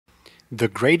The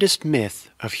greatest myth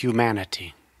of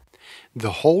humanity.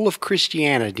 The whole of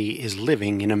Christianity is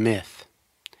living in a myth.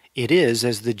 It is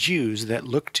as the Jews that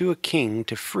look to a king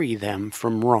to free them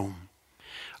from Rome.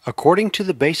 According to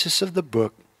the basis of the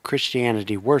book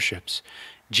Christianity worships,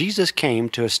 Jesus came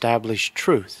to establish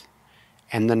truth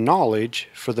and the knowledge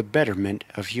for the betterment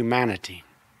of humanity.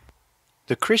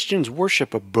 The Christians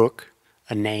worship a book,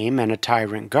 a name, and a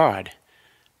tyrant God,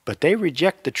 but they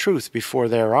reject the truth before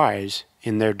their eyes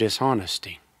in their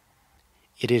dishonesty.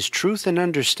 It is truth and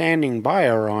understanding by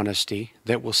our honesty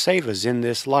that will save us in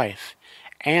this life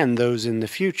and those in the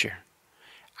future.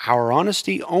 Our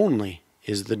honesty only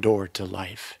is the door to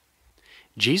life.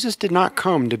 Jesus did not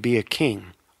come to be a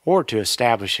king or to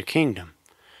establish a kingdom.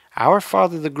 Our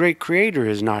Father the Great Creator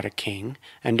is not a king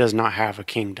and does not have a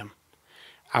kingdom.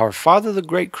 Our Father the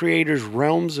Great Creator's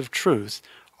realms of truth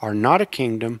are not a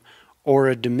kingdom or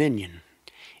a dominion.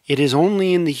 It is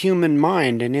only in the human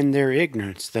mind and in their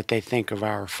ignorance that they think of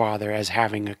our Father as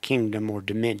having a kingdom or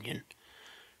dominion.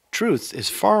 Truth is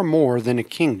far more than a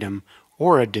kingdom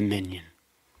or a dominion.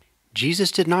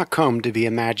 Jesus did not come to be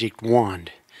a magic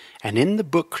wand, and in the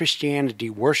book Christianity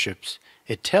worships,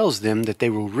 it tells them that they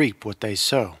will reap what they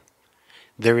sow.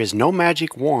 There is no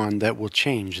magic wand that will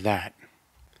change that.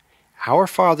 Our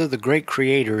Father the Great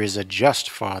Creator is a just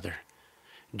Father.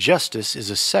 Justice is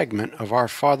a segment of our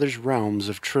Father's realms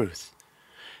of truth.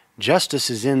 Justice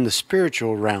is in the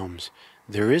spiritual realms.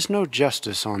 There is no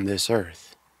justice on this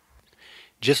earth.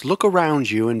 Just look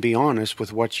around you and be honest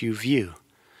with what you view.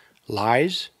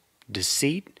 Lies,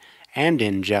 deceit, and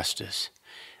injustice.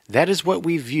 That is what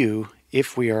we view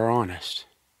if we are honest.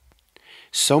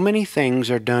 So many things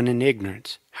are done in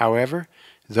ignorance. However,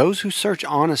 those who search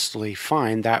honestly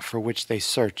find that for which they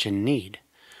search in need.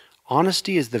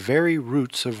 Honesty is the very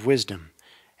roots of wisdom,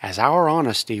 as our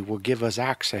honesty will give us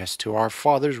access to our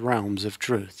Father's realms of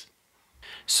truth.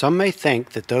 Some may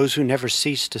think that those who never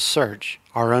cease to search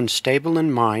are unstable in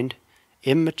mind,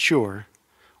 immature,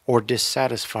 or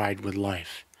dissatisfied with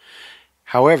life.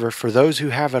 However, for those who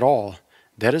have it all,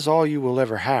 that is all you will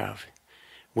ever have.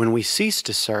 When we cease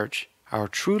to search, our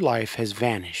true life has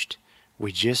vanished.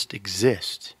 We just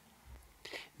exist.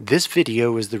 This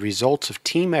video is the results of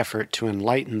team effort to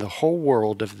enlighten the whole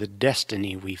world of the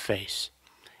destiny we face,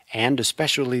 and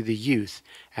especially the youth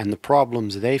and the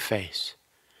problems they face.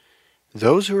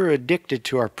 Those who are addicted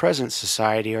to our present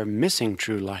society are missing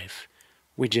true life.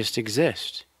 We just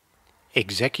exist.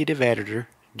 Executive Editor,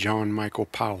 John Michael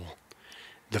Powell.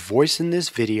 The voice in this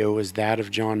video is that of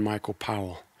John Michael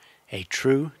Powell, a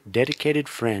true, dedicated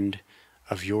friend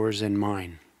of yours and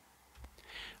mine.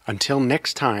 Until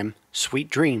next time, sweet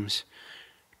dreams.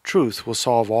 Truth will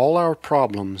solve all our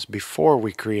problems before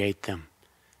we create them.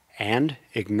 And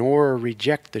ignore or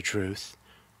reject the truth,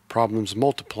 problems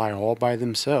multiply all by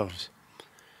themselves.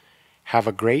 Have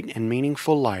a great and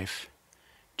meaningful life,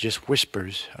 just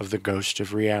whispers of the ghost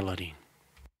of reality.